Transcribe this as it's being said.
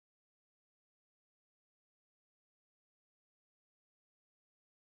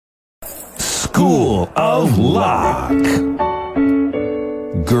School of Lock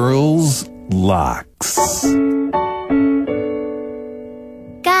Girls Locks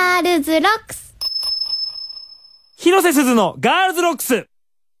ガールズロックス。広瀬すずのガールズロックス、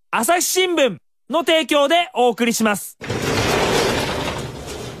朝日新聞の提供でお送りします。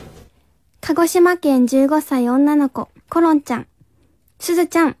鹿児島県15歳女の子コロンちゃん。すず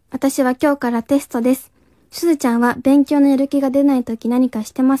ちゃん、私は今日からテストです。すずちゃんは勉強のやる気が出ないとき何かし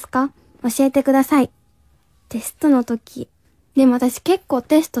てますか？教えてください。テストのとき。でも私結構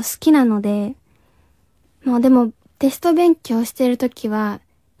テスト好きなので、でもテスト勉強してるときは、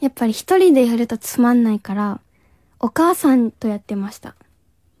やっぱり一人でやるとつまんないから、お母さんとやってました。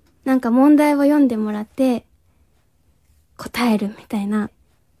なんか問題を読んでもらって、答えるみたいな。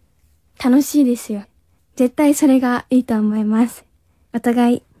楽しいですよ。絶対それがいいと思います。お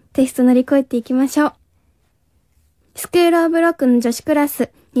互いテスト乗り越えていきましょう。スクールオブロックの女子クラス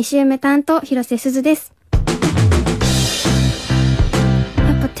2週目担当広瀬すずです。や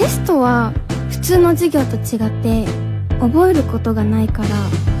っぱテストは普通の授業と違って覚えることがないから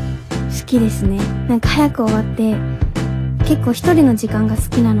好きですね。なんか早く終わって結構一人の時間が好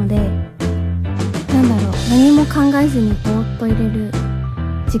きなので、何も考えずにぼーっと入れる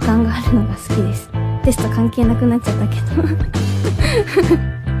時間があるのが好きです。テスト関係なくなっちゃったけ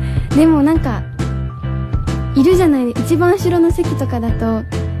どでもなんかいるじゃない、一番後ろの席とかだと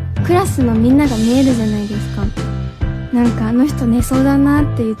クラスのみんなが見えるじゃないですか。なんかあの人寝そうだ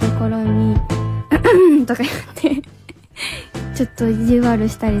なっていうところにとか言ってちょっと意地悪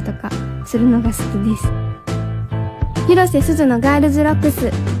したりとかするのが好きです。広瀬すずのガールズロックス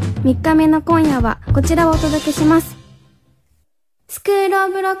3日目の今夜はこちらをお届けします。スクールオ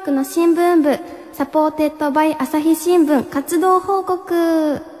ブロックの新聞部サポーテッドバイ朝日新聞活動報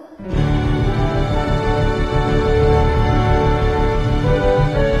告。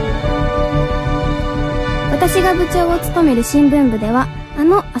私が部長を務める新聞部では、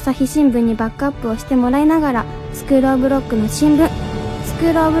朝日新聞にバックアップをしてもらいながら、スクールオブロックの新聞、スク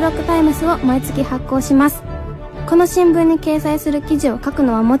ールオブロックタイムスを毎月発行します。この新聞に掲載する記事を書く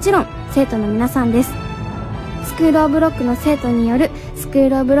のはもちろん、生徒の皆さんです。スクールオブロックの生徒による、スクー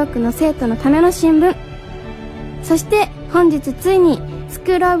ルオブロックの生徒のための新聞。そして本日ついに、ス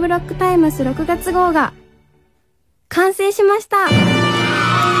クールオブロックタイムス6月号が完成しました。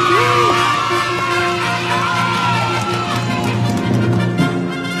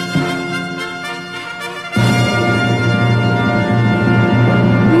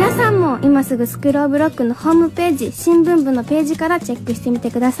皆さんも今すぐスクールオブロックのホームページ、新聞部のページからチェックしてみ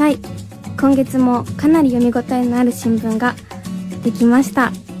てください。今月もかなり読み応えのある新聞ができまし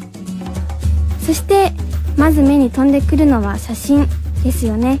た。そしてまず目に飛んでくるのは写真です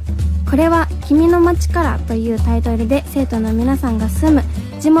よね。これは君の街からというタイトルで生徒の皆さんが住む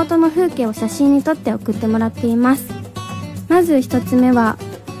地元の風景を写真に撮って送ってもらっています。まず一つ目は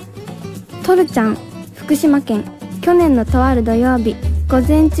トルちゃん、福島県。去年のとある土曜日、午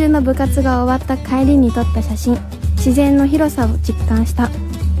前中の部活が終わった帰りに撮った写真。自然の広さを実感した。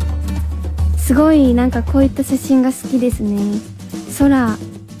すごいなんかこういった写真が好きですね。空、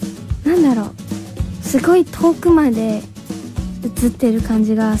すごい遠くまで映ってる感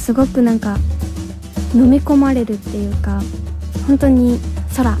じがすごくなんか飲み込まれるっていうか、本当に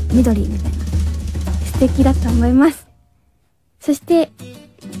空、緑みたいな素敵だと思います。そして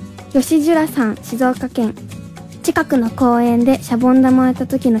吉ジュラさん、静岡県。近くの公園でシャボン玉をやった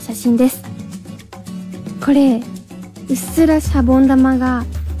時の写真です。これうっすらシャボン玉が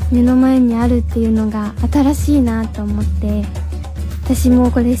目の前にあるっていうのが新しいなと思って、私も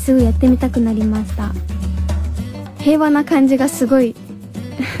これすぐやってみたくなりました。平和な感じがすごい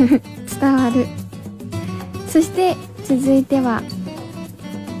伝わる。そして続いては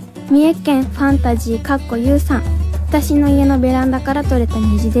三重県ファンタジーゆうさん。私の家のベランダから撮れた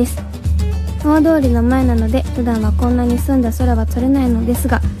虹です。大通りの前なので普段はこんなに澄んだ空は撮れないのです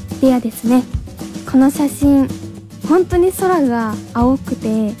が、レアですね。この写真本当に空が青く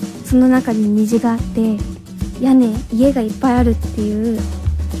て、その中に虹があって家がいっぱいあるっていう、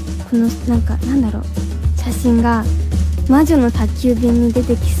この写真が魔女の宅急便に出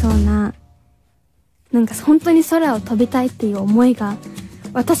てきそうな、本当に空を飛びたいっていう思いが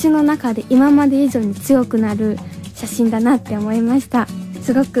私の中で今まで以上に強くなる写真だなって思いました。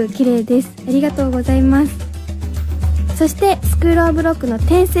すごく綺麗です。ありがとうございます。そしてスクールオブロックの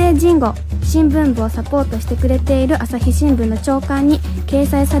天聖人語、新聞部をサポートしてくれている朝日新聞の朝刊に掲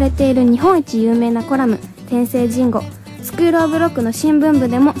載されている日本一有名なコラム、天聖人語。スクールオブロックの新聞部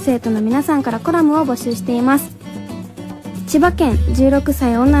でも生徒の皆さんからコラムを募集しています。千葉県16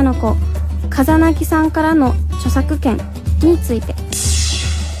歳女の子風泣さんからの著作権について。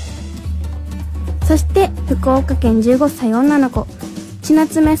そして福岡県15歳女の子ちな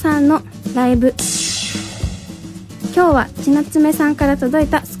つめさんのライブ。今日はちなつめさんから届い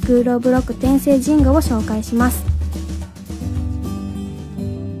たスクールオブロック転生人画を紹介します。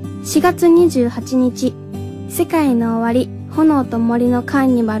4月28日、世界の終わり炎と森のカー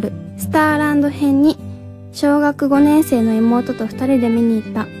ニバルスターランド編に小学5年生の妹と2人で見に行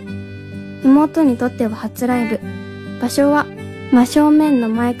った。妹にとっては初ライブ。場所は真正面の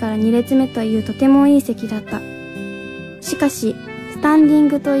前から2列目というとてもいい席だった。しかしスタンディン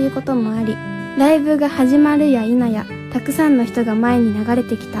グということもあり、ライブが始まるや否やたくさんの人が前に流れ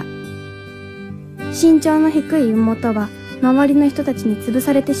てきた。身長の低い妹は周りの人たちに潰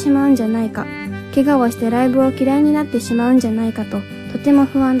されてしまうんじゃないか、怪我をしてライブを嫌いになってしまうんじゃないかととても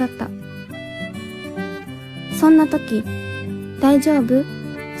不安だった。そんな時、大丈夫？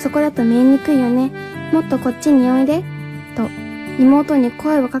そこだと見えにくいよね。もっとこっちにおいで。と妹に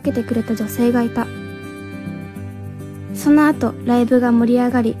声をかけてくれた女性がいた。その後、ライブが盛り上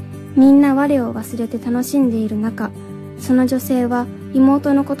がり、みんな我を忘れて楽しんでいる中、その女性は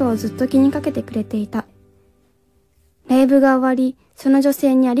妹のことをずっと気にかけてくれていた。ライブが終わり、その女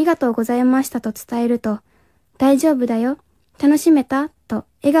性にありがとうございましたと伝えると、大丈夫だよ、楽しめたと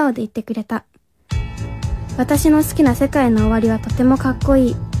笑顔で言ってくれた。私の好きな世界の終わりはとてもかっこ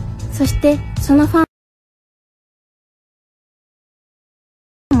いい。そしてそのファン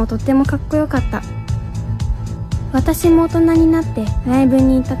もとてもかっこよかった。私も大人になってライブ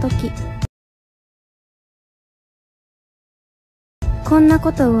に行った時、こんな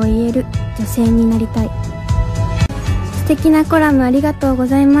ことを言える女性になりたい。素敵なコラムありがとうご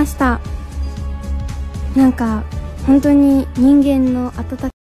ざいました。なんか本当に人間の温か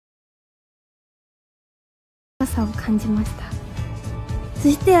さを感じました。そ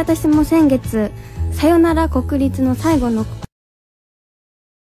して私も先月、さよなら国立の最後の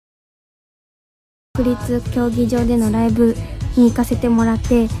国立競技場でのライブに行かせてもらっ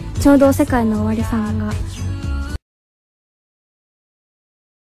て、ちょうど世界の終わりさんが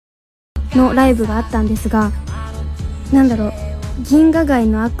のライブがあったんですが、なんだろう、銀河街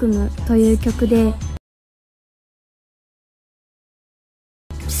の悪夢という曲で、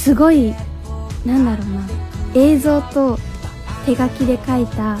すごい、なんだろうな、映像と手書きで書い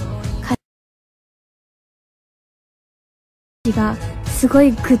た歌詞がすご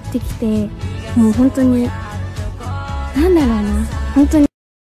いグッてきて、もう本当に、なんだろうな、本当に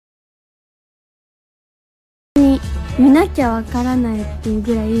見なきゃわからないっていう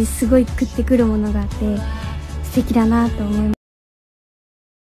ぐらいすごいグッてくるものがあって、素敵だなと思い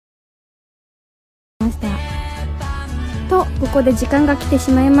ました。と、ここで時間が来てし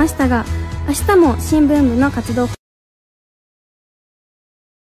まいましたが、明日も新聞部の活動報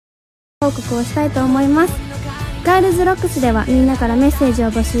告をしたいと思います。ガールズロックスではみんなからメッセージ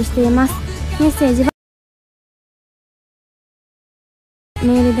を募集しています。メッセージは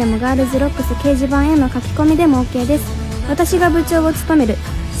メールでもガールズロックス掲示板への書き込みでも OK です。私が部長を務める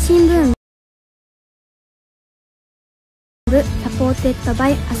新聞部サポーテッドバ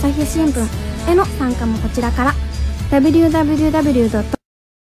イ朝日新聞への参加もこちらから。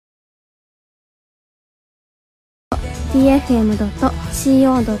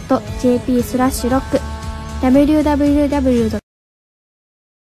 www.tfm.co.jp/rock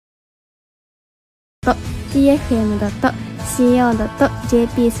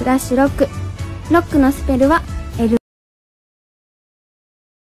www.tfm.co.jp/rock ロックのスペルは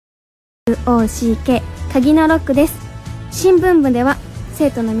LOCK 鍵のロックです。新聞部では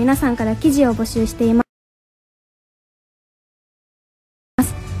生徒の皆さんから記事を募集していま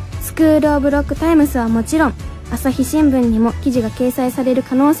す。スクールオブロックタイムスはもちろん、朝日新聞にも記事が掲載される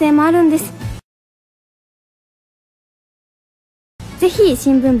可能性もあるんです。ぜひ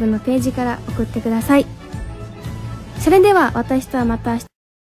新聞部のページから送ってください。それでは私とはまた明日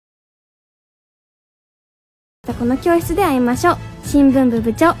この教室で会いましょう。新聞部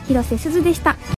部長広瀬すずでした。